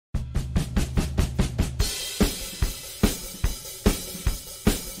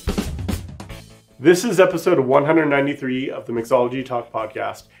This is episode 193 of the Mixology Talk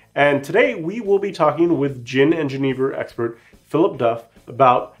podcast, and today we will be talking with gin and Genever expert Philip Duff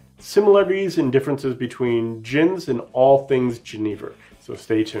about similarities and differences between gins and all things Genever. So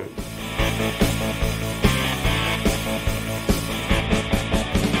stay tuned.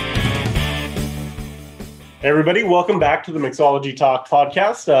 Hey everybody, welcome back to the Mixology Talk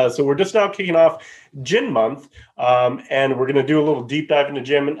podcast. So we're just now kicking off Gin Month, and we're going to do a little deep dive into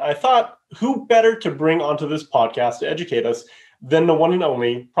gin. And I thought, who better to bring onto this podcast to educate us than the one and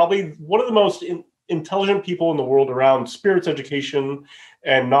only, probably one of the most intelligent people in the world around spirits education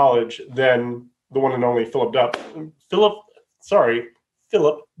and knowledge than the one and only Philip Duff. Philip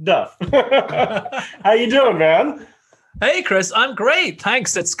Duff. How you doing, man? Hey, Chris, I'm great.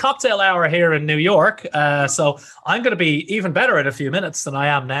 Thanks. It's cocktail hour here in New York. So I'm going to be even better in a few minutes than I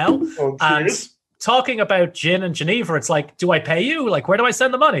am now. Oh, and talking about gin and Genever, it's like, do I pay you? Like, where do I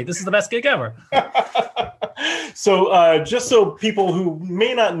send the money? This is the best gig ever. So just so people who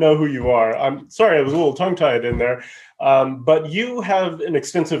may not know who you are, I'm sorry, I was a little tongue-tied in there, but you have an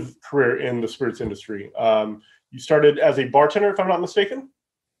extensive career in the spirits industry. You started as a bartender, if I'm not mistaken?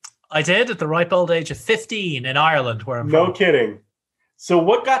 I did at the ripe old age of 15 in Ireland, where I'm from. No kidding. So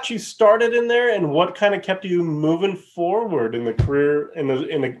what got you started in there, and what kind of kept you moving forward in the career in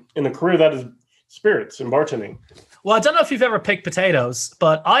the career that is spirits and bartending? Well, I don't know if you've ever picked potatoes,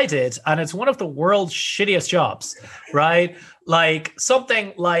 but I did, and it's one of the world's shittiest jobs, right? Like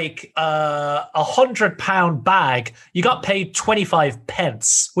something like a £100 bag, you got paid 25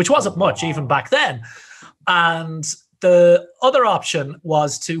 pence, which wasn't much even back then. And the other option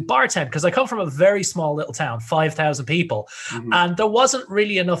was to bartend, because I come from a very small little town, 5,000 people, and there wasn't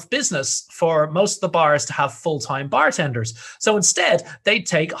really enough business for most of the bars to have full-time bartenders. So instead, they'd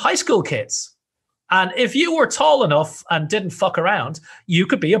take high school kids. And if you were tall enough and didn't fuck around, you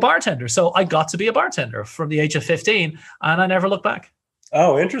could be a bartender. So I got to be a bartender from the age of 15, and I never looked back.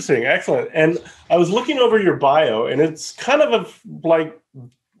 Oh, interesting. Excellent. And I was looking over your bio, and it's kind of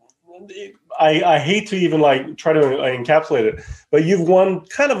I hate to even try to encapsulate it, but you've won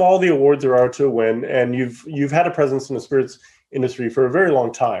kind of all the awards there are to win, and you've had a presence in the spirits industry for a very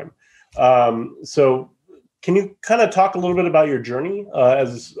long time. So can you kind of talk a little bit about your journey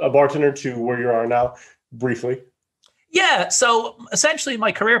as a bartender to where you are now, briefly? Yeah, so essentially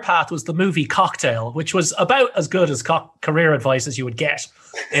my career path was the movie Cocktail, which was about as good as career advice as you would get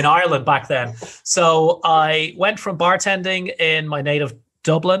in Ireland back then. So I went from bartending in my native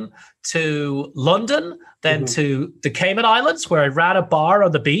Dublin to London, then to the Cayman Islands, where I ran a bar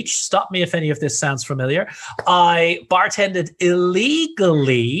on the beach. Stop me if any of this sounds familiar. I bartended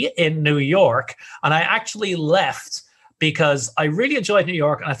illegally in New York, and I actually left because I really enjoyed New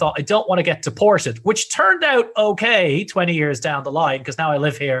York, and I thought, I don't want to get deported, which turned out okay 20 years down the line, because now I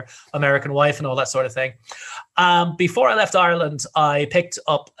live here, American wife and all that sort of thing. Before I left Ireland, I picked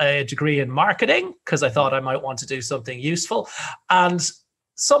up a degree in marketing because I thought I might want to do something useful. And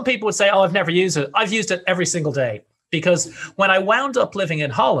some people would say, oh, I've never used it. I've used it every single day, because when I wound up living in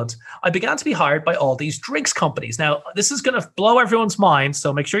Holland, I began to be hired by all these drinks companies. Now, this is going to blow everyone's mind,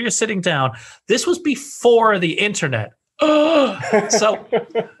 so make sure you're sitting down. This was before the internet.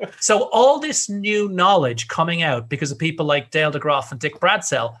 So all this new knowledge coming out because of people like Dale DeGroff and Dick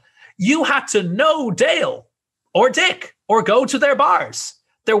Bradsell, you had to know Dale or Dick or go to their bars.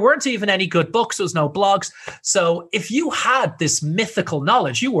 There weren't even any good books. There was no blogs. So if you had this mythical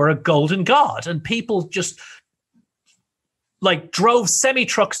knowledge, you were a golden god, and people just drove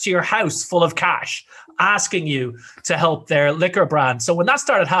semi-trucks to your house full of cash, asking you to help their liquor brand. So when that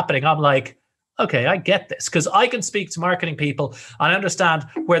started happening, I'm like, okay, I get this, because I can speak to marketing people and understand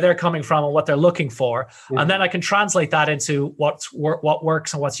where they're coming from and what they're looking for. And then I can translate that into what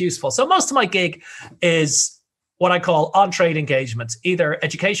works and what's useful. So most of my gig is what I call on-trade engagements, either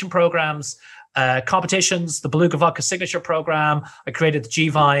education programs, competitions, the Beluga Vodka Signature Program. I created the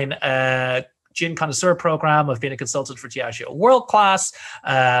G-Vine Gin Connoisseur Program. I've been a consultant for Diageo World Class,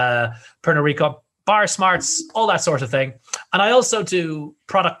 Pernod Ricard Bar Smarts, all that sort of thing. And I also do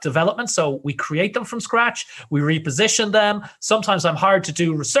product development. So we create them from scratch. We reposition them. Sometimes I'm hired to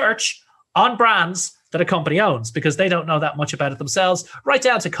do research on brands that a company owns because they don't know that much about it themselves, right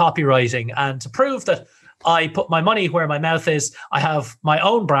down to copywriting. And to prove that I put my money where my mouth is, I have my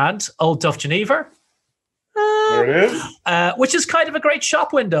own brand, Old Duff Genever. There it is. Which is kind of a great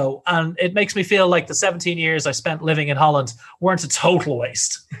shop window. And it makes me feel like the 17 years I spent living in Holland weren't a total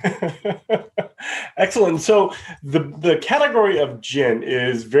waste. Excellent. So the category of gin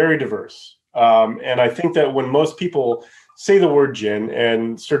is very diverse. And I think that when most people say the word gin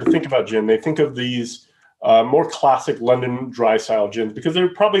and start to think about gin, they think of these more classic London dry style gins because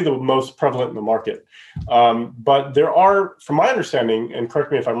they're probably the most prevalent in the market. But there are, from my understanding, and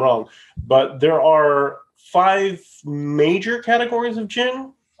correct me if I'm wrong, but there are 5 major categories of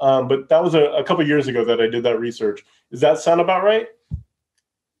gin. But that was a couple years ago that I did that research. Does that sound about right?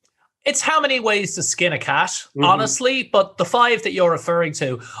 It's how many ways to skin a cat, honestly, but the 5 that you're referring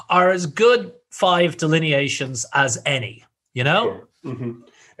to are as good 5 delineations as any, you know? Sure.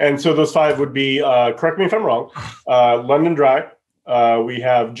 And so those 5 would be, correct me if I'm wrong, London Dry, we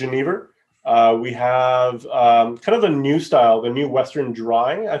have Genever, we have kind of the new style, the new Western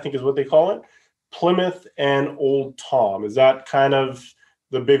Dry, I think is what they call it, Plymouth and Old Tom. Is that kind of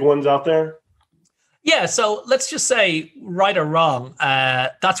the big ones out there? Yeah, so let's just say, right or wrong,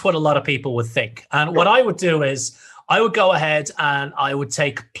 that's what a lot of people would think. And what I would do is I would go ahead and I would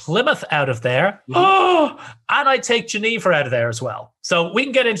take Plymouth out of there. And I'd take Genever out of there as well. So we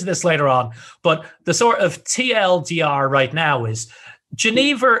can get into this later on. But the sort of TLDR right now is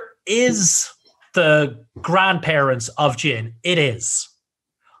Genever is the grandparents of gin. It is.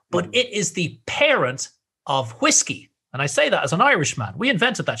 But it is the parent of whiskey. And I say that as an Irishman. We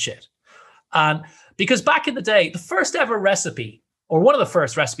invented that shit. And because back in the day, the first ever recipe, or one of the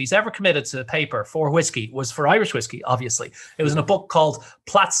first recipes ever committed to paper for whiskey, was for Irish whiskey, obviously. It was in a book called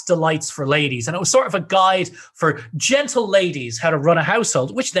Platt's Delights for Ladies. And it was sort of a guide for gentle ladies how to run a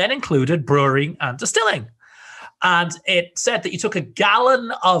household, which then included brewing and distilling. And it said that you took a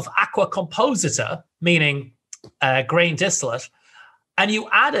gallon of aqua composita, meaning grain distillate, and you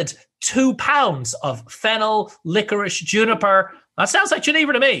added 2 pounds of fennel, licorice, juniper. That sounds like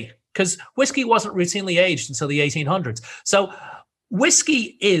Genever to me, because whiskey wasn't routinely aged until the 1800s. So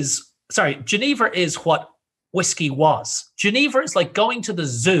Genever is what whiskey was. Genever is like going to the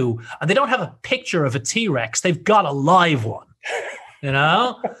zoo and they don't have a picture of a T-Rex. They've got a live one, you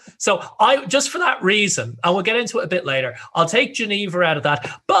know? So just for that reason, I will get into it a bit later, I'll take Genever out of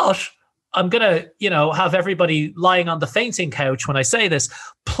that. But I'm going to, have everybody lying on the fainting couch when I say this.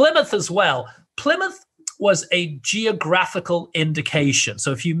 Plymouth as well. Plymouth was a geographical indication.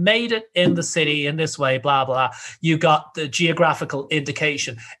 So if you made it in the city in this way, blah, blah, you got the geographical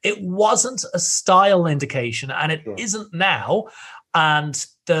indication. It wasn't a style indication, and it isn't now. And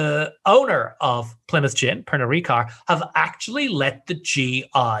the owner of Plymouth Gin, Pernod Ricard, have actually let the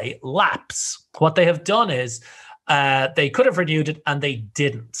GI lapse. What they have done is they could have renewed it, and they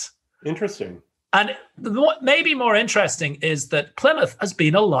didn't. Interesting. And what may be more interesting is that Plymouth has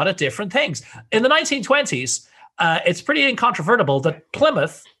been a lot of different things. In the 1920s, it's pretty incontrovertible that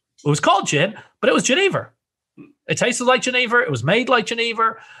Plymouth, it was called gin, but it was Genever. It tasted like Genever. It was made like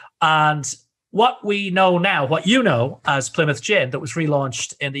Genever. And what we know now, what you know as Plymouth Gin that was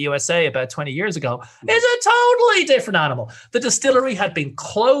relaunched in the USA about 20 years ago, is a totally different animal. The distillery had been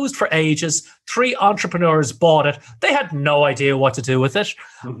closed for ages. 3 entrepreneurs bought it. They had no idea what to do with it.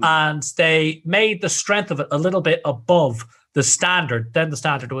 And they made the strength of it a little bit above the standard. Then the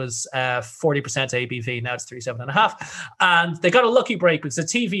standard was 40% ABV. Now it's 37.5. And they got a lucky break because the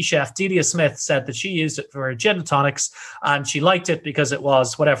TV chef, Delia Smith, said that she used it for gin and tonics and she liked it because it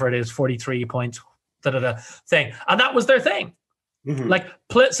was whatever it is, 43 point thing. And that was their thing.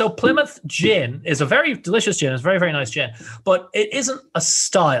 So Plymouth Gin is a very delicious gin. It's a very, very nice gin, but it isn't a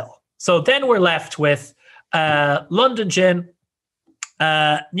style. So then we're left with London Gin,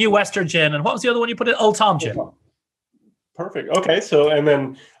 New Western Gin, and what was the other one you put in? Old Tom Gin. Perfect. Okay, so and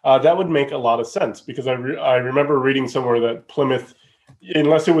then that would make a lot of sense because I remember reading somewhere that Plymouth,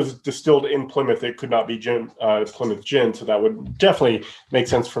 unless it was distilled in Plymouth, it could not be Plymouth Gin. So that would definitely make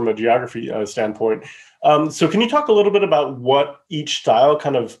sense from a geography standpoint. So can you talk a little bit about what each style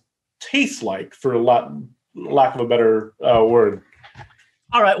kind of tastes like, for lack of a better word?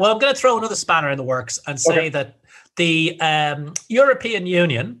 All right. Well, I'm going to throw another spanner in the works and say that the European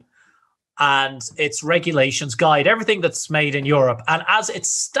Union and its regulations guide everything that's made in Europe. And as it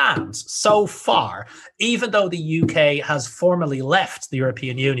stands so far, even though the UK has formally left the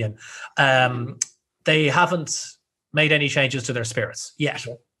European Union, they haven't made any changes to their spirits yet.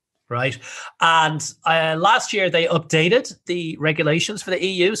 Right. And last year they updated the regulations for the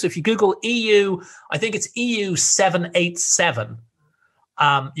EU. So if you Google EU, I think it's EU 787,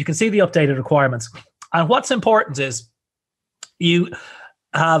 you can see the updated requirements. And what's important is you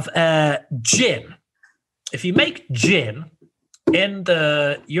have gin. If you make gin in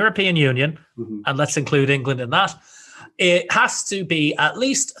the European Union, and let's include England in that, it has to be at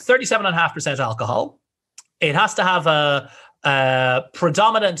least 37.5% alcohol. It has to have a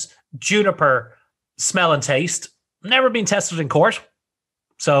predominant juniper smell and taste. Never been tested in court,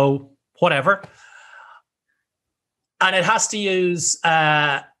 so whatever. And it has to use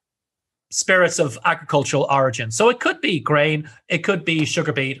spirits of agricultural origin. So it could be grain, it could be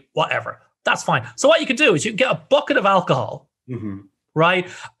sugar beet, whatever. That's fine. So what you can do is you can get a bucket of alcohol, right?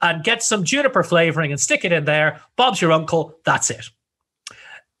 And get some juniper flavoring and stick it in there. Bob's your uncle. That's it.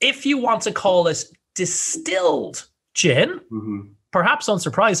 If you want to call it distilled gin, perhaps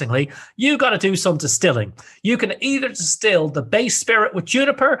unsurprisingly, you got to do some distilling. You can either distill the base spirit with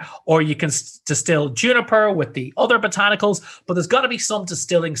juniper, or you can distill juniper with the other botanicals, but there's got to be some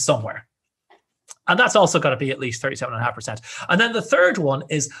distilling somewhere. And that's also got to be at least 37.5%. And then the third one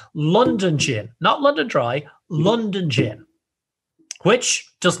is London gin, not London dry, London gin, which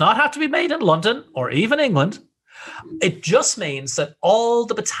does not have to be made in London or even England. It just means that all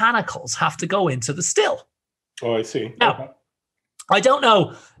the botanicals have to go into the still. Oh, I see. Now, okay. I don't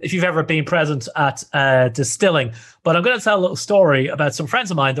know if you've ever been present at distilling, but I'm going to tell a little story about some friends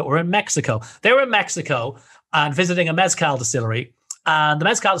of mine that were in Mexico. They were in Mexico and visiting a mezcal distillery, and the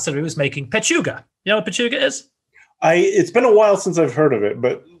mezcal distillery was making pechuga. You know what pechuga is? It's been a while since I've heard of it,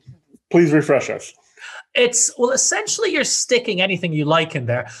 but please refresh us. Essentially you're sticking anything you like in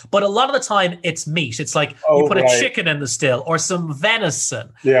there, but a lot of the time it's meat. It's like you put a chicken in the still or some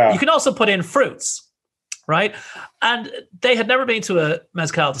venison. Yeah. You can also put in fruits. Right. And they had never been to a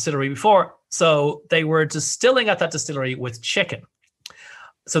mezcal distillery before. So they were distilling at that distillery with chicken.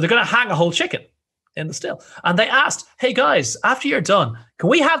 So they're going to hang a whole chicken in the still. And they asked, hey, guys, after you're done, can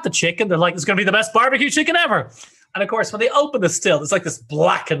we have the chicken? They're like, it's going to be the best barbecue chicken ever. And of course, when they open the still, there's like this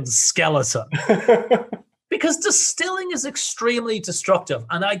blackened skeleton. Because distilling is extremely destructive.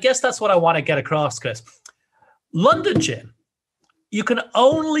 And I guess that's what I want to get across, Chris. London gin. You can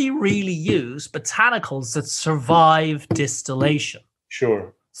only really use botanicals that survive distillation.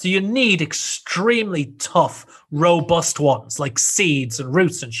 Sure. So you need extremely tough, robust ones like seeds and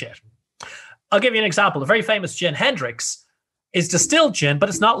roots and shit. I'll give you an example. The very famous gin Hendrix is distilled gin, but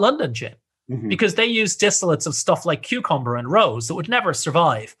it's not London gin because they use distillates of stuff like cucumber and rose that would never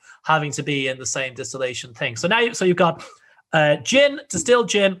survive having to be in the same distillation thing. So you've got gin, distilled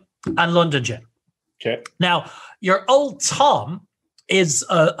gin, and London gin. Okay. Now, your Old Tom is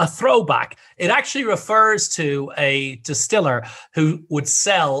a throwback. It actually refers to a distiller who would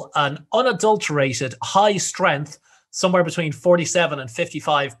sell an unadulterated, high strength, somewhere between 47 and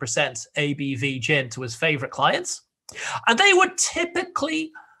 55% ABV gin to his favorite clients. And they would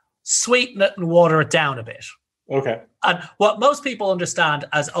typically sweeten it and water it down a bit. Okay. And what most people understand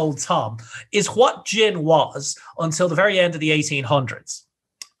as Old Tom is what gin was until the very end of the 1800s.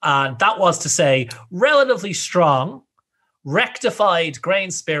 And that was to say, relatively strong, rectified grain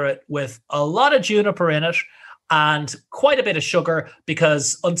spirit with a lot of juniper in it and quite a bit of sugar,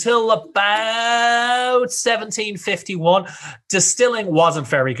 because until about 1751, distilling wasn't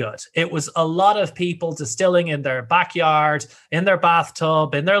very good. It was a lot of people distilling in their backyard, in their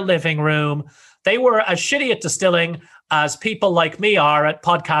bathtub, in their living room. They were as shitty at distilling as people like me are at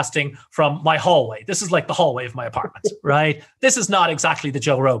podcasting from my hallway. This is like the hallway of my apartment, right? This is not exactly the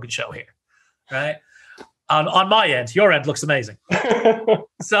Joe Rogan show here, right? On my end, your end looks amazing.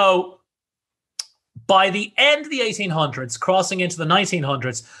 So by the end of the 1800s, crossing into the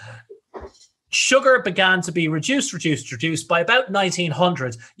 1900s, sugar began to be reduced. By about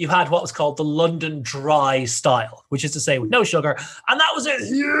 1900, you had what was called the London dry style, which is to say with no sugar. And that was a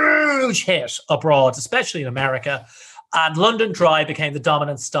huge hit abroad, especially in America. And London dry became the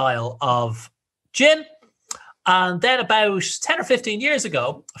dominant style of gin. And then about 10 or 15 years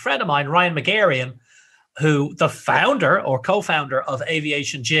ago, a friend of mine, Ryan McGarian, who the founder or co-founder of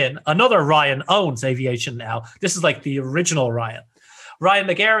Aviation Gin, another Ryan owns Aviation now. This is like the original Ryan. Ryan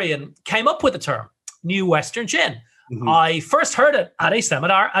McGarian came up with the term New Western Gin. I first heard it at a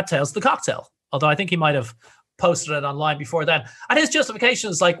seminar at Tales of the Cocktail, although I think he might have posted it online before then. And his justification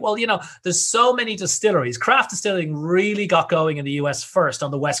is like, well, there's so many distilleries. Craft distilling really got going in the US first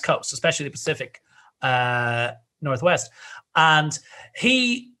on the West Coast, especially the Pacific Northwest. And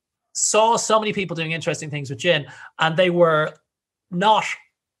he saw so many people doing interesting things with gin, and they were not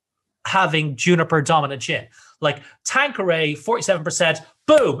having juniper dominant gin. Like Tanqueray, 47%,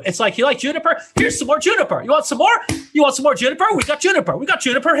 boom. It's like, you like juniper? Here's some more juniper. You want some more? You want some more juniper? We got juniper. We got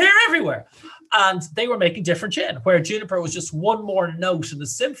juniper here everywhere. And they were making different gin, where juniper was just one more note in the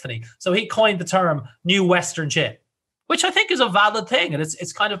symphony. So he coined the term New Western Gin, which I think is a valid thing. And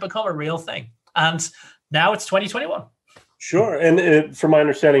it's kind of become a real thing. And now it's 2021. Sure. And from my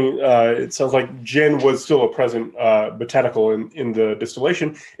understanding, it sounds like gin was still a present botanical in the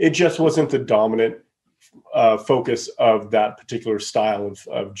distillation. It just wasn't the dominant focus of that particular style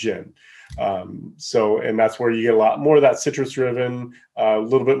of gin. And that's where you get a lot more of that citrus driven, a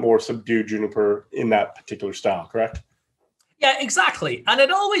little bit more subdued juniper in that particular style, correct? Yeah, exactly. And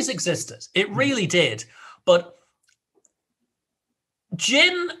it always existed. It really did. But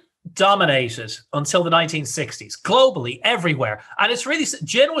gin dominated until the 1960s, globally, everywhere. And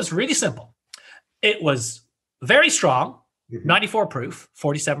gin was really simple. It was very strong, 94 proof,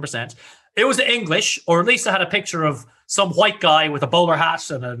 47%. It was English, or at least it had a picture of some white guy with a bowler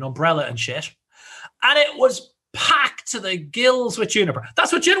hat and an umbrella and shit. And it was packed to the gills with juniper.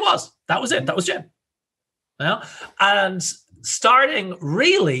 That's what gin was. That was it. That was gin. Yeah? And starting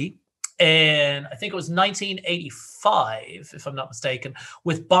really in, I think it was 1985, if I'm not mistaken,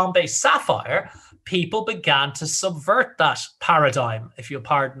 with Bombay Sapphire, people began to subvert that paradigm, if you'll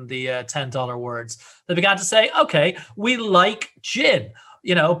pardon the $10 words. They began to say, okay, we like gin,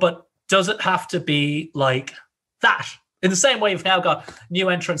 but does it have to be like that? In the same way, you've now got new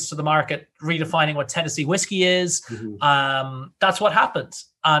entrants to the market redefining what Tennessee whiskey is. That's what happened.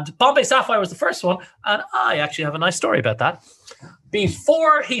 And Bombay Sapphire was the first one. And I actually have a nice story about that.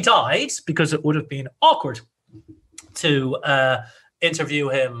 Before he died, because it would have been awkward to interview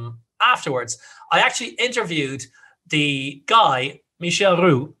him afterwards, I actually interviewed the guy, Michel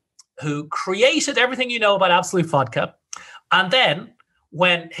Roux, who created everything you know about Absolute Vodka. And then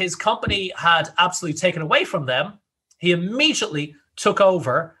when his company had Absolute taken away from them, he immediately took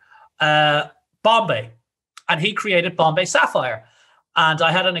over Bombay, and he created Bombay Sapphire. And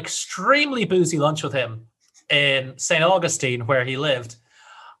I had an extremely boozy lunch with him in St. Augustine, where he lived.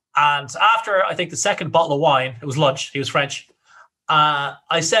 And after, I think, the second bottle of wine, it was lunch, he was French,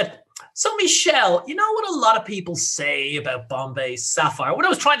 I said, so Michel, you know what a lot of people say about Bombay Sapphire? What I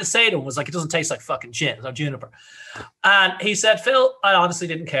was trying to say to him was like, it doesn't taste like fucking gin, it's not juniper. And he said, Phil, I honestly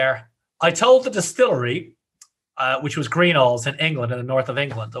didn't care. I told the distillery, which was Greenall's in England, in the north of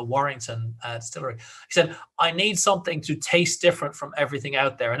England, the Warrington distillery. He said, I need something to taste different from everything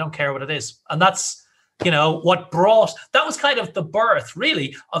out there. I don't care what it is. And that's, that was kind of the birth,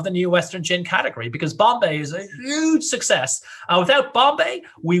 really, of the new Western gin category, because Bombay is a huge success. And without Bombay,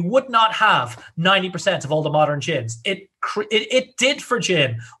 we would not have 90% of all the modern gins. It did for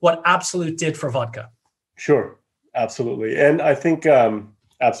gin what Absolute did for vodka. Sure, absolutely. And I think...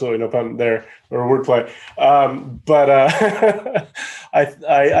 absolutely no pun there or wordplay. But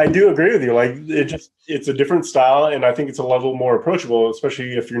I do agree with you. Like it's a different style, and I think it's a little more approachable,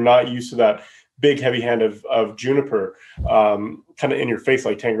 especially if you're not used to that big heavy hand of juniper, kind of in your face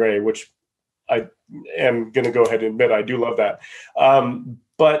like Tanqueray, which I am going to go ahead and admit I do love that.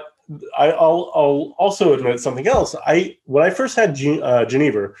 But I'll also admit something else. When I first had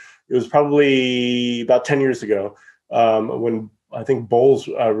Genever, it was probably about 10 years ago, when I think Bowles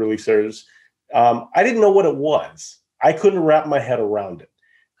released theirs. I didn't know what it was. I couldn't wrap my head around it.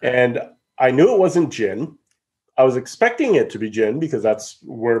 And I knew it wasn't gin. I was expecting it to be gin because that's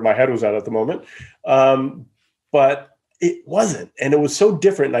where my head was at the moment. But it wasn't. And it was so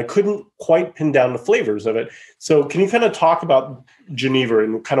different. And I couldn't quite pin down the flavors of it. So can you kind of talk about Genever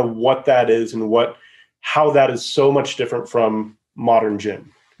and kind of what that is and how that is so much different from modern gin?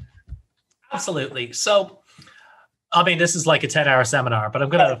 Absolutely. So, I mean, this is like a 10-hour seminar, but I'm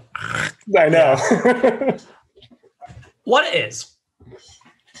going to... I know. Yeah. What it is,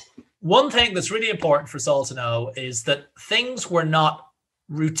 one thing that's really important for us all to know is that things were not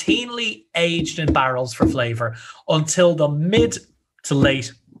routinely aged in barrels for flavor until the mid to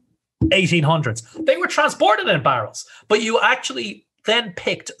late 1800s. They were transported in barrels, but you actually then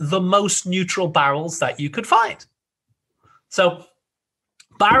picked the most neutral barrels that you could find. So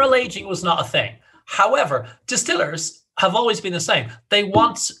barrel aging was not a thing. However, distillers have always been the same. They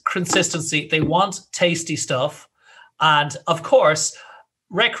want consistency. They want tasty stuff. And of course,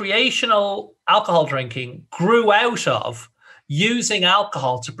 recreational alcohol drinking grew out of using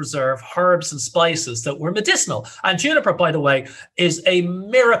alcohol to preserve herbs and spices that were medicinal. And juniper, by the way, is a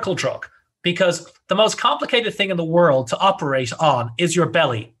miracle drug because the most complicated thing in the world to operate on is your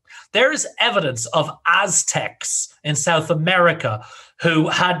belly. There is evidence of Aztecs in South America who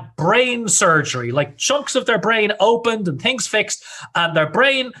had brain surgery, like chunks of their brain opened and things fixed, and their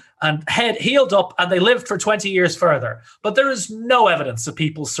brain and head healed up, and they lived for 20 years further. But there is no evidence of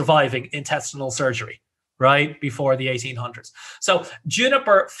people surviving intestinal surgery, right, before the 1800s. So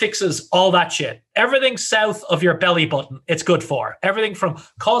juniper fixes all that shit. Everything south of your belly button, it's good for. Everything from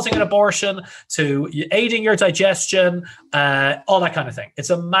causing an abortion to aiding your digestion, all that kind of thing. It's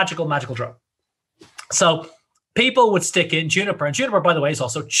a magical, magical drug. So people would stick in juniper. And juniper, by the way, is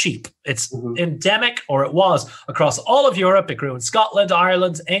also cheap. It's endemic, or it was, across all of Europe. It grew in Scotland,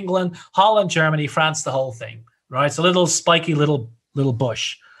 Ireland, England, Holland, Germany, France, the whole thing, right? It's a little spiky little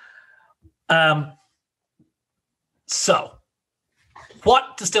bush. So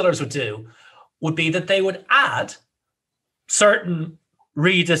what distillers would do would be that they would add certain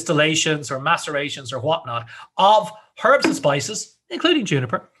redistillations or macerations or whatnot of herbs and spices, including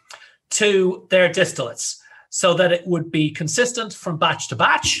juniper, to their distillates so that it would be consistent from batch to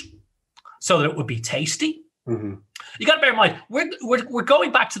batch, so that it would be tasty. Mm-hmm. You got to bear in mind, we're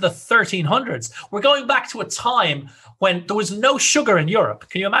going back to the 1300s. We're going back to a time when there was no sugar in Europe.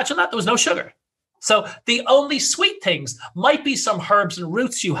 Can you imagine that? There was no sugar. So the only sweet things might be some herbs and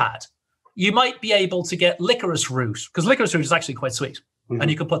roots you had. You might be able to get licorice root, because licorice root is actually quite sweet. Mm-hmm.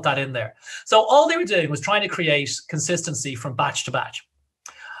 And you can put that in there. So all they were doing was trying to create consistency from batch to batch.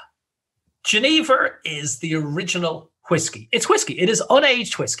 Genever is the original whiskey. It's whiskey. It is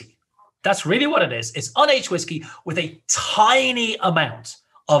unaged whiskey. That's really what it is. It's unaged whiskey with a tiny amount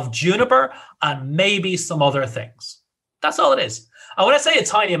of juniper and maybe some other things. That's all it is. And when I say a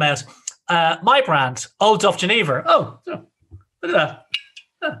tiny amount, my brand, Old Duff Genever. Oh, look at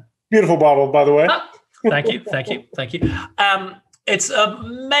that. Beautiful bottle, by the way. Thank you. It's a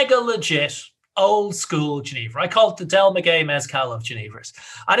mega legit old school Genever. I call it the Del Maguey Mezcal of Genevers.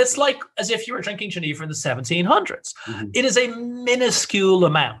 And it's like as if you were drinking Genever in the 1700s. Mm-hmm. It is a minuscule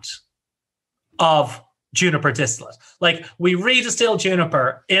amount of juniper distillate. Like we redistill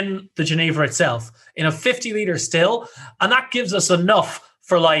juniper in the Genever itself in a 50-liter still, and that gives us enough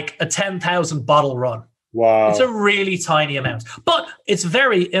for like a 10,000 bottle run. Wow. It's a really tiny amount, but it's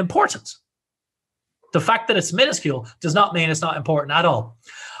very important. The fact that it's minuscule does not mean it's not important at all.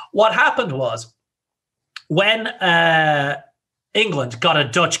 What happened was when England got a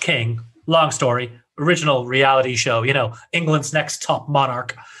Dutch king, long story, original reality show, England's next top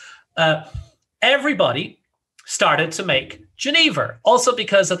monarch, everybody started to make Genever. Also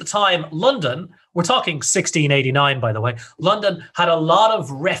because at the time, London, we're talking 1689, by the way, London had a lot of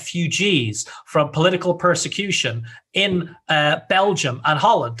refugees from political persecution in Belgium and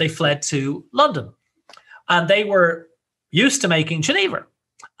Holland. They fled to London. And they were used to making Genever.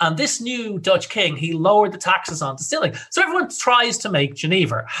 And this new Dutch king, he lowered the taxes on distilling. So everyone tries to make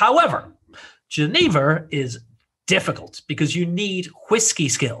Genever. However, Genever is difficult because you need whiskey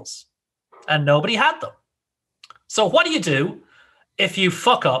skills. And nobody had them. So what do if you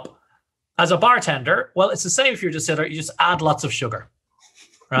fuck up as a bartender? Well, it's the same if you're a distiller. You just add lots of sugar,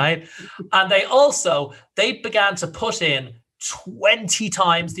 right? And they began to put in 20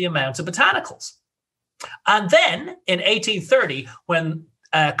 times the amount of botanicals. And then in 1830, when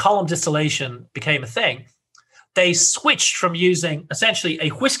column distillation became a thing, they switched from using essentially a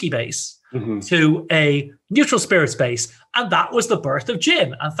whiskey base to a neutral spirits base. And that was the birth of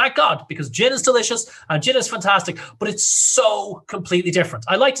gin. And thank God, because gin is delicious and gin is fantastic, but it's so completely different.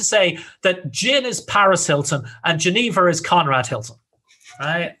 I like to say that gin is Paris Hilton and Genever is Conrad Hilton,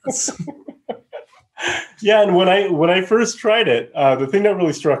 right? Yeah, and when I first tried it, the thing that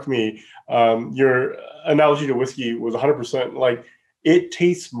really struck me, your analogy to whiskey was 100%. Like, it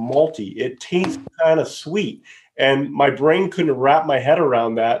tastes malty. It tastes kind of sweet. And my brain couldn't wrap my head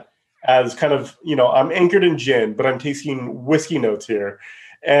around that as kind of, I'm anchored in gin, but I'm tasting whiskey notes here.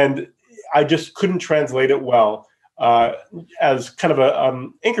 And I just couldn't translate it well as kind of a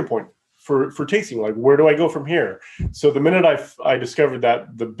anchor point for tasting. Like, where do I go from here? So the minute I discovered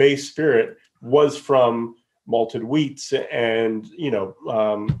that the base spirit was from malted wheats and,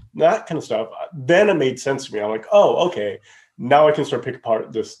 that kind of stuff, then it made sense to me. I'm like, oh, okay. Now I can start picking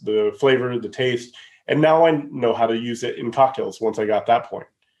apart the flavor, the taste, and now I know how to use it in cocktails once I got that point.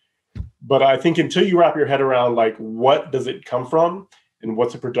 But I think until you wrap your head around, like, what does it come from and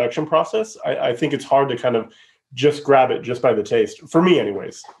what's the production process, I think it's hard to kind of just grab it just by the taste, for me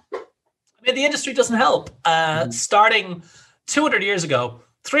anyways. I mean, the industry doesn't help. Starting 200 years ago,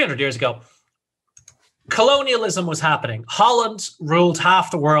 300 years ago, colonialism was happening. Holland ruled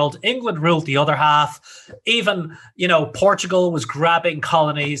half the world. England ruled the other half. Even, Portugal was grabbing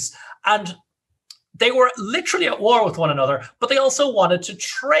colonies. And they were literally at war with one another, but they also wanted to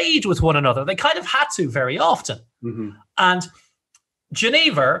trade with one another. They kind of had to very often. Mm-hmm. And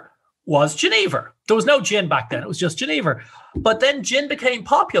Genever was Genever. There was no gin back then. It was just Genever. But then gin became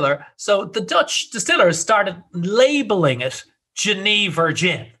popular. So the Dutch distillers started labeling it Genever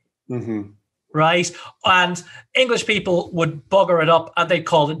gin. Mm-hmm. Right? And English people would bugger it up and they'd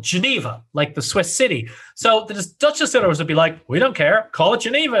call it Geneva, like the Swiss city. So the Dutch distillers would be like, we don't care. Call it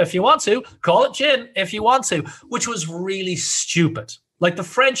Geneva if you want to. Call it gin if you want to, which was really stupid. Like the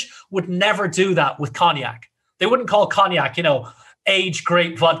French would never do that with cognac. They wouldn't call cognac, aged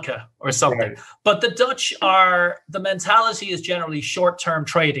grape vodka or something. Right. But the Dutch the mentality is generally short-term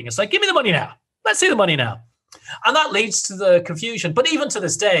trading. It's like, give me the money now. Let's see the money now. And that leads to the confusion. But even to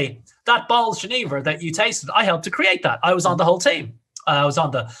this day, that Ball's Genever that you tasted, I helped to create that. I was on the whole team. I was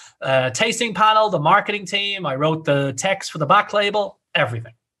on the tasting panel, the marketing team. I wrote the text for the back label,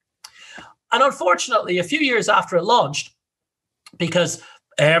 everything. And unfortunately, a few years after it launched, because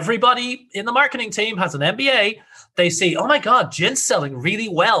everybody in the marketing team has an MBA, they see, oh my God, gin's selling really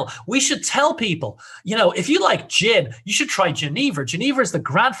well. We should tell people, if you like gin, you should try Genever. Genever is the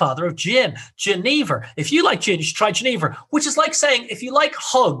grandfather of gin. Genever. If you like gin, you should try Genever, which is like saying, if you like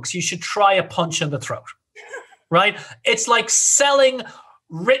hugs, you should try a punch in the throat, right? It's like selling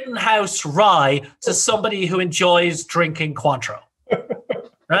Rittenhouse rye to somebody who enjoys drinking Cointreau,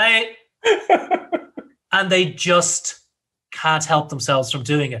 right? And they just can't help themselves from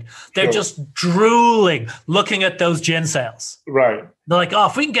doing it. They're just drooling, looking at those gin sales. Right. They're like, oh,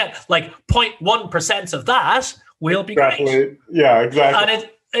 if we can get like 0.1% of that, we'll be great. Yeah, exactly. And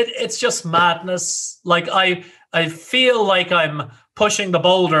it's just madness. Like I feel like I'm pushing the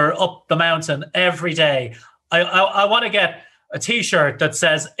boulder up the mountain every day. I want to get a T-shirt that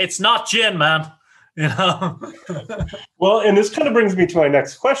says, it's not gin, man. Well, and this kind of brings me to my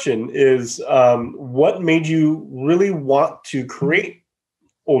next question is what made you really want to create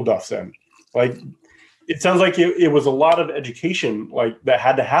Old Duff's End? Like, it sounds like it was a lot of education like that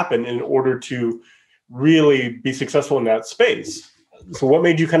had to happen in order to really be successful in that space. So what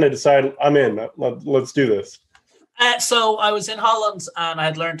made you kind of decide, I'm in, let's do this? So I was in Holland and I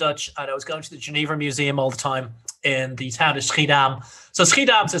had learned Dutch and I was going to the Genever Museum all the time in the town of Schiedam. So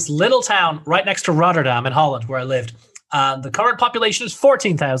Schiedam is this little town right next to Rotterdam in Holland where I lived. And the current population is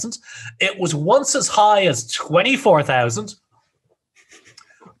 14,000. It was once as high as 24,000,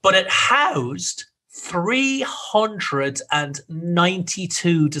 but it housed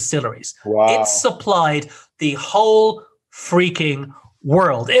 392 distilleries. Wow. It supplied the whole freaking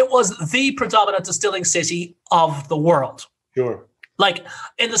world. It was the predominant distilling city of the world. Sure. Like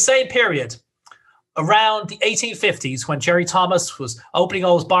in the same period, around the 1850s, when Jerry Thomas was opening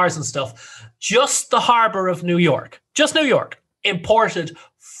all his bars and stuff, just the harbor of New York, imported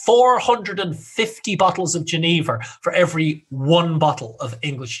 450 bottles of Genever for every one bottle of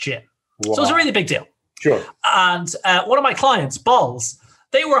English gin. Wow. So it was a really big deal. Sure. And one of my clients, Balls,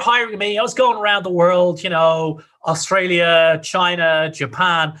 they were hiring me. I was going around the world, Australia, China,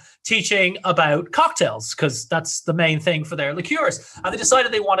 Japan, teaching about cocktails because that's the main thing for their liqueurs. And they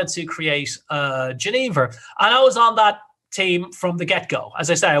decided they wanted to create Genever. And I was on that team from the get-go. As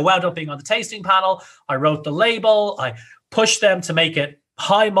I say, I wound up being on the tasting panel. I wrote the label. I pushed them to make it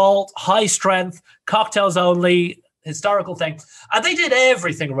high malt, high strength, cocktails only, historical thing. And they did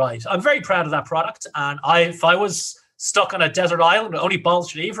everything right. I'm very proud of that product. And if I was stuck on a desert island with only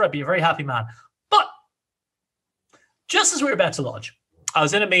Balls Genever, I'd be a very happy man. But just as we were about to launch, I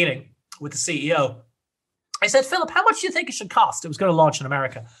was in a meeting with the CEO. I said, Philip, how much do you think it should cost? It was going to launch in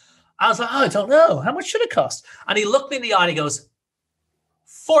America. I was like, I don't know. How much should it cost? And he looked me in the eye and he goes,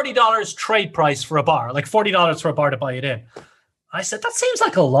 $40 trade price for a bar, like $40 for a bar to buy it in. I said, that seems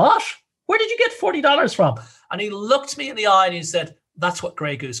like a lot. Where did you get $40 from? And he looked me in the eye and he said, that's what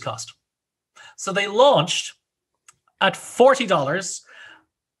Grey Goose cost. So they launched at $40.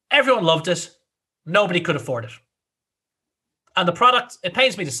 Everyone loved it. Nobody could afford it. And the product, it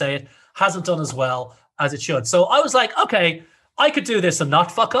pains me to say it, hasn't done as well as it should. So I was like, okay, I could do this and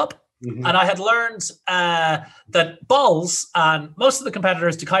not fuck up. Mm-hmm. And I had learned that Balls and most of the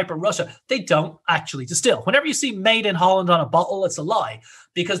competitors to Kuiper Russia, they don't actually distill. Whenever you see made in Holland on a bottle, it's a lie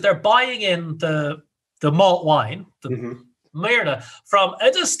because they're buying in the malt wine, the Myrna, from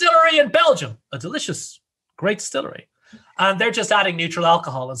a distillery in Belgium, a delicious, great distillery. And they're just adding neutral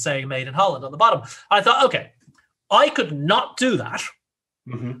alcohol and saying made in Holland on the bottom. I thought, okay, I could not do that.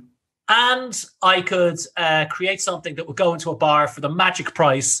 Mm-hmm. And I could create something that would go into a bar for the magic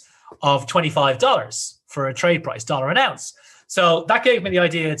price of $25 for a trade price, $1 an ounce. So that gave me the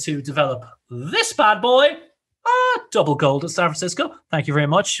idea to develop this bad boy, double gold at San Francisco. Thank you very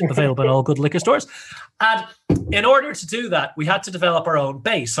much. Available in all good liquor stores. And in order to do that, we had to develop our own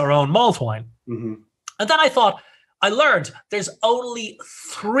base, our own malt wine. Mm-hmm. And then I learned there's only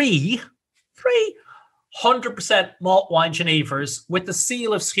three 100% malt wine Genevers with the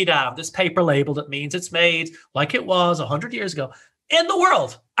seal of Schiedam, this paper label that means it's made like it was 100 years ago in the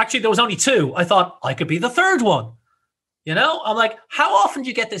world. Actually, there was only two. I thought I could be the third one. I'm like, how often do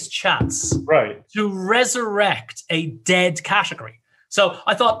you get this chance to resurrect a dead category? So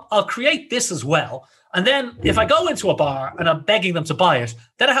I thought I'll create this as well. And then if I go into a bar and I'm begging them to buy it,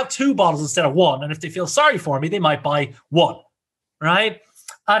 then I have two bottles instead of one. And if they feel sorry for me, they might buy one, right?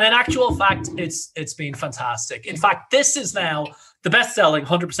 And in actual fact, it's been fantastic. In fact, this is now the best-selling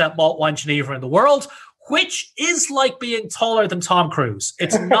 100% malt wine Genever in the world, which is like being taller than Tom Cruise.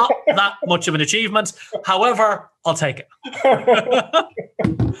 It's not that much of an achievement. However, I'll take it.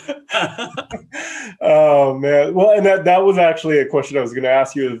 Oh man. Well, and that was actually a question I was going to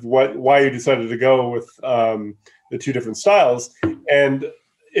ask you, is why you decided to go with the two different styles. And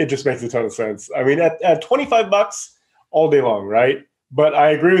it just makes a ton of sense. I mean, at $25 all day long, right? But I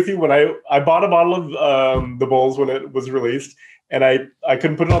agree with you. When I bought a bottle of the Bulls when it was released, and I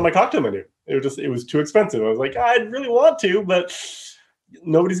couldn't put it on my cocktail menu. It was too expensive. I was like, I really want to, but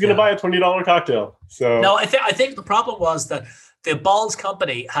nobody's going to buy a $20 cocktail. So no, I think the problem was that the Balls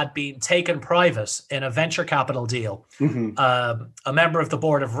company had been taken private in a venture capital deal. Mm-hmm. A member of the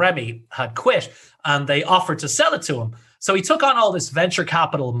board of Remy had quit, and they offered to sell it to him. So he took on all this venture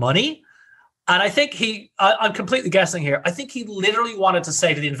capital money. And I think I'm completely guessing here, I think he literally wanted to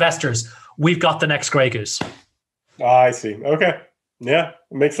say to the investors, we've got the next Grey Goose. I see. Okay. Yeah,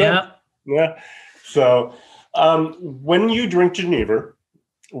 it makes sense. Yeah. So when you drink Genever,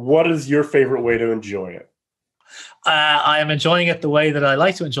 what is your favorite way to enjoy it? I am enjoying it the way that I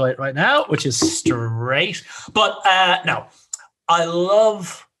like to enjoy it right now, which is straight. But no, I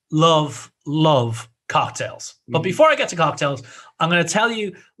love cocktails. But before I get to cocktails, I'm going to tell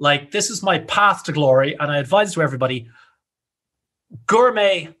you, like, this is my path to glory, and I advise to everybody,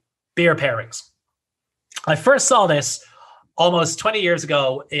 gourmet beer pairings. I first saw this almost 20 years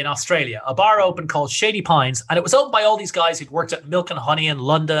ago in Australia. A bar opened called Shady Pines, and it was opened by all these guys who'd worked at Milk and Honey in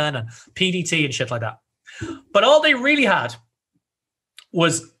London and PDT and shit like that. But all they really had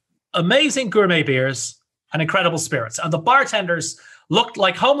was amazing gourmet beers and incredible spirits. And the bartenders looked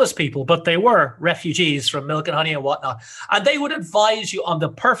like homeless people, but they were refugees from Milk and Honey and whatnot. And they would advise you on the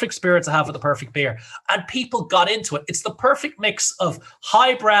perfect spirit to have with the perfect beer. And people got into it. It's the perfect mix of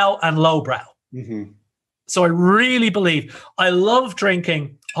highbrow and lowbrow. Mm-hmm. So I really believe I love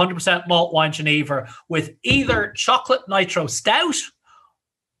drinking 100% malt wine Genever with either chocolate nitro stout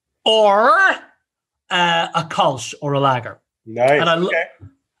or a Kolsch or a lager. Nice.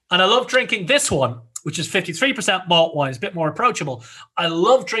 And I love drinking this one, which is 53% malt wine. It's a bit more approachable. I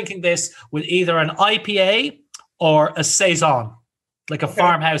love drinking this with either an IPA or a Saison, like a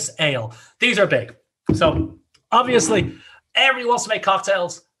farmhouse ale. These are big. So obviously, everybody wants to make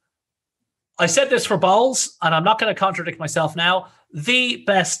cocktails. I said this for bowls, and I'm not going to contradict myself now. The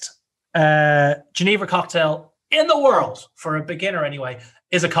best Genever cocktail in the world, for a beginner anyway,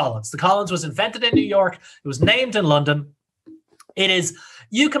 is a Collins. The Collins was invented in New York. It was named in London.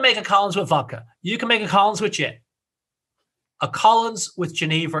 You can make a Collins with vodka. You can make a Collins with gin. A Collins with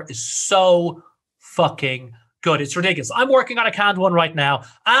Genever is so fucking good. It's ridiculous. I'm working on a canned one right now.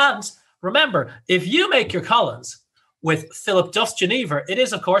 And remember, if you make your Collins with Philip Duff's Genever, it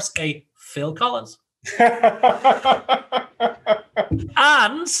is, of course, a Phil Collins. And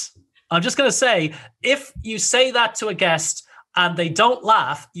I'm just going to say, if you say that to a guest and they don't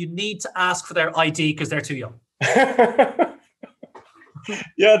laugh, you need to ask for their ID because they're too young.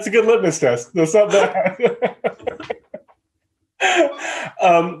 Yeah, it's a good litmus test. That's not bad.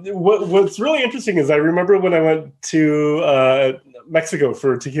 What's really interesting is I remember when I went to Mexico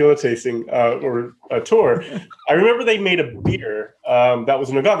for tequila tasting or a tour, I remember they made a beer that was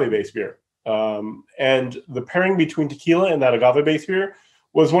an agave-based beer. And the pairing between tequila and that agave-based beer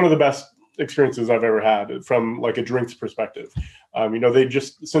was one of the best experiences I've ever had from like a drinks perspective. They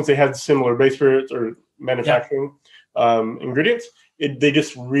just, since they had similar base spirits or manufacturing ingredients, they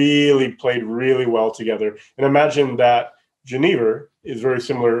just really played really well together. And imagine that Genever is very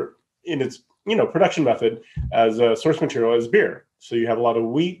similar in its production method as a source material as beer. So you have a lot of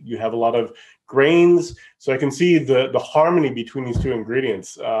wheat, you have a lot of grains. So I can see the harmony between these two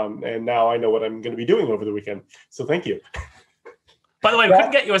ingredients. And now I know what I'm going to be doing over the weekend. So thank you. By the way,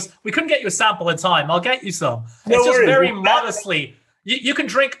 we couldn't get you a sample in time. I'll get you some. No it's just worries. Very modestly. You can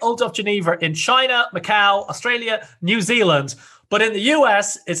drink Old Duff Genever in China, Macau, Australia, New Zealand. But in the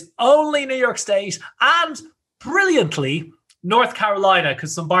US, it's only New York State and brilliantly North Carolina,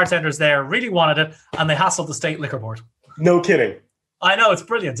 because some bartenders there really wanted it and they hassled the state liquor board. No kidding. I know, it's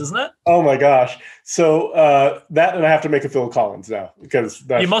brilliant, isn't it? Oh my gosh. So that, and I have to make a Phil Collins now because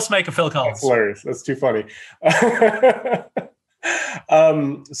you must make a Phil Collins. That's hilarious. That's too funny.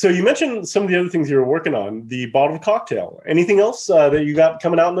 So you mentioned some of the other things you were working on, the bottled cocktail. Anything else that you got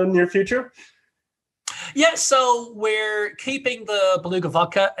coming out in the near future? Yeah, so we're keeping the Beluga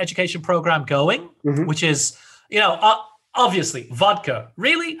Vodka education program going, which is, obviously vodka,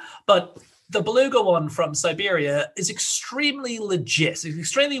 really, but the beluga one from Siberia is extremely legit. It's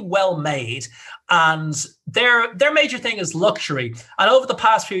extremely well made, and their major thing is luxury. And over the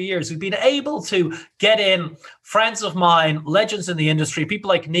past few years, we've been able to get in friends of mine, legends in the industry, people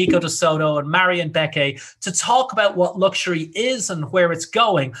like Nico De Soto and Marion Becke, to talk about what luxury is and where it's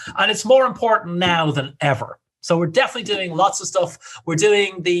going. And it's more important now than ever. So we're definitely doing lots of stuff. We're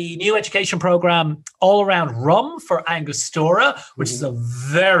doing the new education program all around rum for Angostura, which is a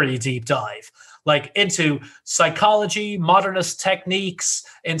very deep dive, like into psychology, modernist techniques,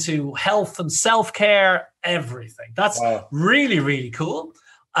 into health and self-care, everything. That's really, really cool.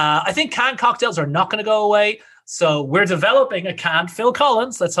 I think canned cocktails are not going to go away. So we're developing a canned Phil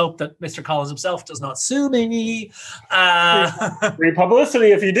Collins. Let's hope that Mr. Collins himself does not sue me. Free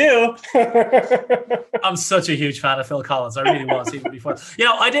publicity if you do. I'm such a huge fan of Phil Collins. I really was even before.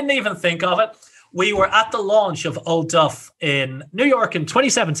 I didn't even think of it. We were at the launch of Old Duff in New York in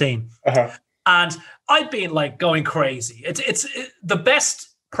 2017. And I'd been like going crazy. It's the best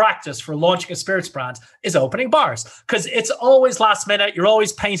practice for launching a spirits brand is opening bars, because it's always last minute. You're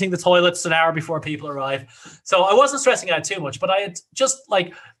always painting the toilets an hour before people arrive. So I wasn't stressing out too much, but I had just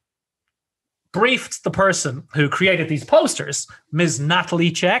like briefed the person who created these posters, Ms.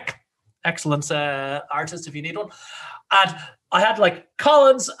 Natalie Check, excellent artist if you need one. And I had like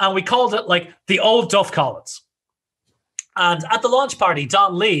Collins, and we called it like the Old Duff Collins. And at the launch party,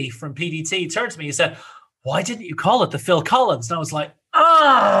 Don Lee from PDT turned to me and said, "Why didn't you call it the Phil Collins?" And I was like,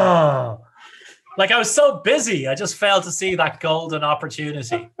 like I was so busy. I just failed to see that golden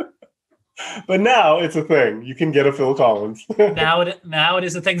opportunity. But now it's a thing. You can get a Phil Collins. now it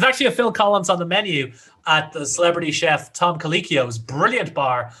is a thing. There's actually a Phil Collins on the menu at the celebrity chef Tom Colicchio's brilliant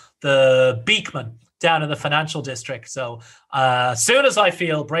bar, the Beekman, down in the financial district. So as soon as I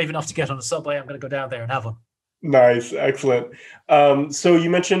feel brave enough to get on the subway, I'm going to go down there and have one. Nice. Excellent. So you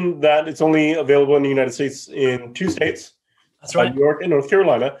mentioned that it's only available in the United States in 2 states. That's right. New York and North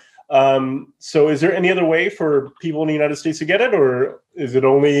Carolina. So is there any other way for people in the United States to get it, or is it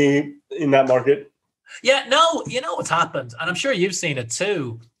only in that market? Yeah, no, you know what's happened, and I'm sure you've seen it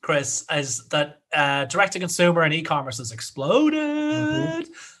too, Chris, is that direct-to-consumer and e-commerce has exploded.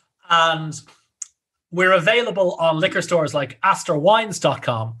 And we're available on liquor stores like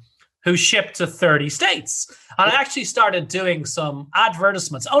AstorWines.com, who ship to 30 states. And I actually started doing some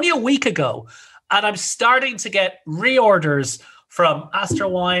advertisements only a week ago, and I'm starting to get reorders from Astor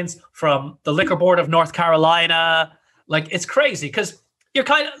Wines, from the Liquor Board of North Carolina. Like, it's crazy because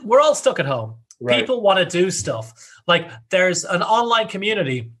we're all stuck at home. Right. People want to do stuff. Like, there's an online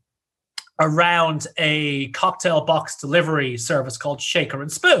community around a cocktail box delivery service called Shaker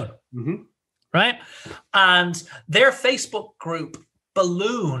and Spoon, right? And their Facebook group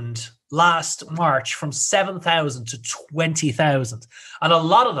ballooned last March from 7,000 to 20,000. And a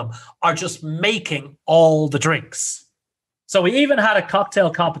lot of them are just making all the drinks. So we even had a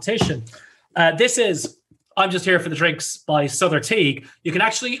cocktail competition. This is I'm Just Here for the Drinks by Souther Teague. You can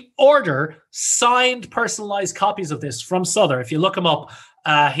actually order signed, personalized copies of this from Souther. If you look him up,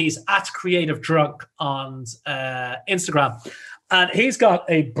 he's at Creative Drunk on Instagram. And he's got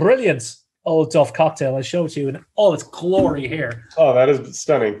a brilliant Old Duff cocktail. I showed you in all its glory here. Oh, that is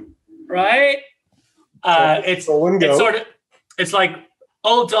stunning. Right? It's like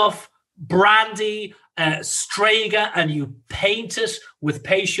Old Duff, brandy, Strega, and you paint it with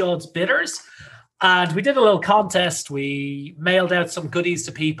Peychaud's bitters. And we did a little contest. We mailed out some goodies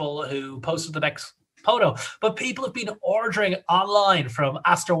to people who posted the next photo. But people have been ordering online from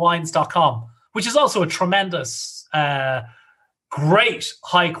AstorWines.com, which is also a tremendous, great,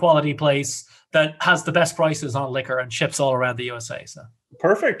 high-quality place that has the best prices on liquor and ships all around the USA. So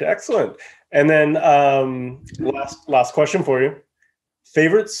perfect. Excellent. And then last question for you.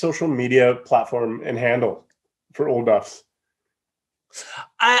 Favorite social media platform and handle for Old Duffs?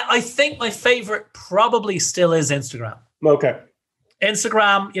 I think my favorite probably still is Instagram. Okay.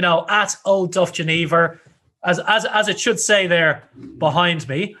 Instagram, at Old Duff Genever, as it should say there behind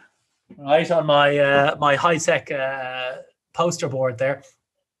me, right on my my high-tech poster board there.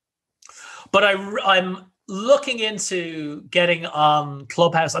 But I'm looking into getting on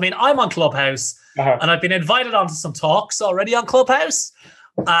Clubhouse. I mean, I'm on Clubhouse, and I've been invited onto some talks already on Clubhouse.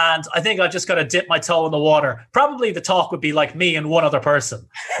 And I think I just got to dip my toe in the water. Probably the talk would be like me and one other person,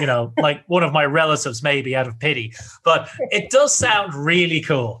 like one of my relatives, maybe out of pity. But it does sound really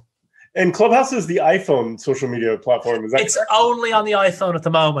cool. And Clubhouse is the iPhone social media platform. Is that It's correct? Only on the iPhone at the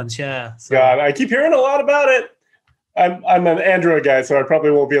moment, yeah. So. God, I keep hearing a lot about it. I'm an Android guy, so I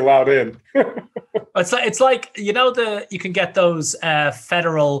probably won't be allowed in. It's like you can get those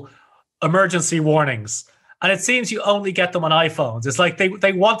federal emergency warnings. And it seems you only get them on iPhones. It's like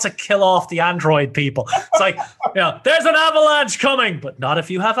they want to kill off the Android people. It's like, there's an avalanche coming, but not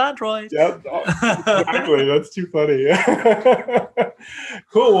if you have Android. Yeah, exactly. That's too funny.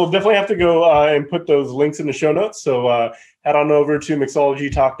 Cool. We'll definitely have to go and put those links in the show notes. So head on over to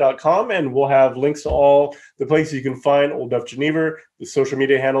mixologytalk.com and we'll have links to all the places you can find Old Duff Genever, the social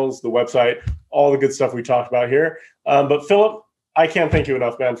media handles, the website, all the good stuff we talked about here. But Philip, I can't thank you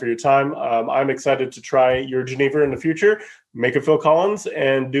enough, man, for your time. I'm excited to try your Genever in the future, make a Phil Collins,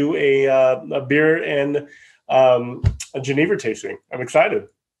 and do a beer and a Genever tasting. I'm excited.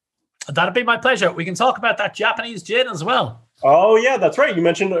 That'd be my pleasure. We can talk about that Japanese gin as well. Oh, yeah, that's right. You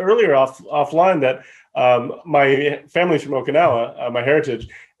mentioned earlier offline that my family's from Okinawa, my heritage,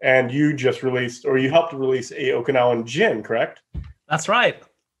 and you just released, or you helped release a Okinawan gin, correct? That's right.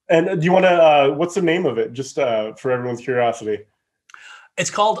 And do you want to, what's the name of it, just for everyone's curiosity? It's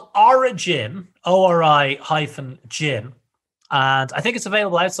called Origin, ORI-gin. And I think it's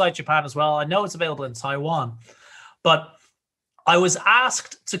available outside Japan as well. I know it's available in Taiwan. But I was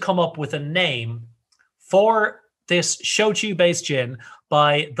asked to come up with a name for this shochu-based gin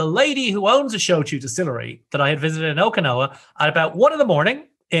by the lady who owns a shochu distillery that I had visited in Okinawa at about 1 a.m.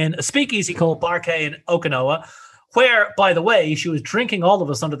 in a speakeasy called Barke in Okinawa, where, by the way, she was drinking all of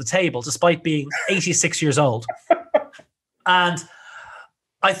us under the table despite being 86 years old. And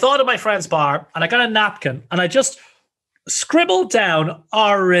I thought of my friend's bar, and I got a napkin, and I just scribbled down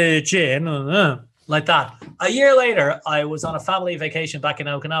Origin, like that. A year later, I was on a family vacation back in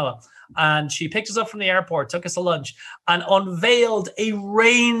Okinawa, and she picked us up from the airport, took us to lunch, and unveiled a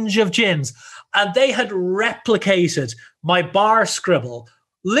range of gins. And they had replicated my bar scribble,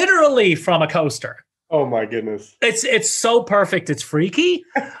 literally from a coaster. Oh, my goodness. It's so perfect. It's freaky.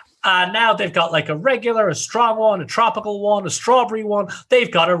 And now they've got like a regular, a strong one, a tropical one, a strawberry one. They've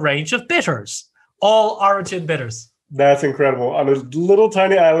got a range of bitters, all Origin bitters. That's incredible. On a little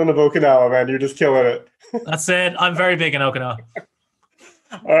tiny island of Okinawa, man, you're just killing it. That's it. I'm very big in Okinawa.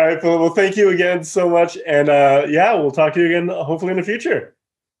 All right, Philip. Well, thank you again so much. And we'll talk to you again, hopefully in the future.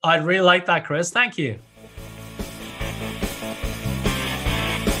 I'd really like that, Chris. Thank you.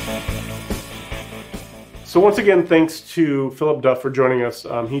 So once again, thanks to Philip Duff for joining us.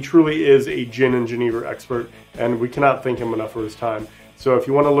 He truly is a gin and Genever expert, and we cannot thank him enough for his time. So if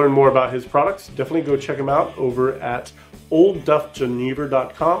you want to learn more about his products, definitely go check him out over at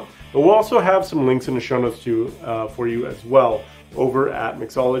oldduffgenever.com. But we'll also have some links in the show notes too for you as well over at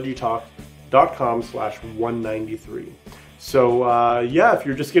mixologytalk.com/193. So if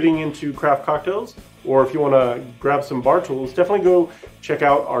you're just getting into craft cocktails, or if you want to grab some bar tools, definitely go check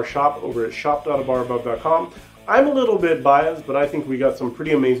out our shop over at shop.abarabove.com. I'm a little bit biased, but I think we got some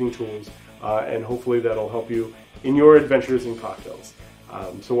pretty amazing tools, and hopefully that'll help you in your adventures in cocktails.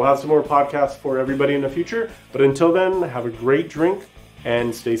 So we'll have some more podcasts for everybody in the future, but until then, have a great drink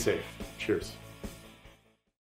and stay safe. Cheers.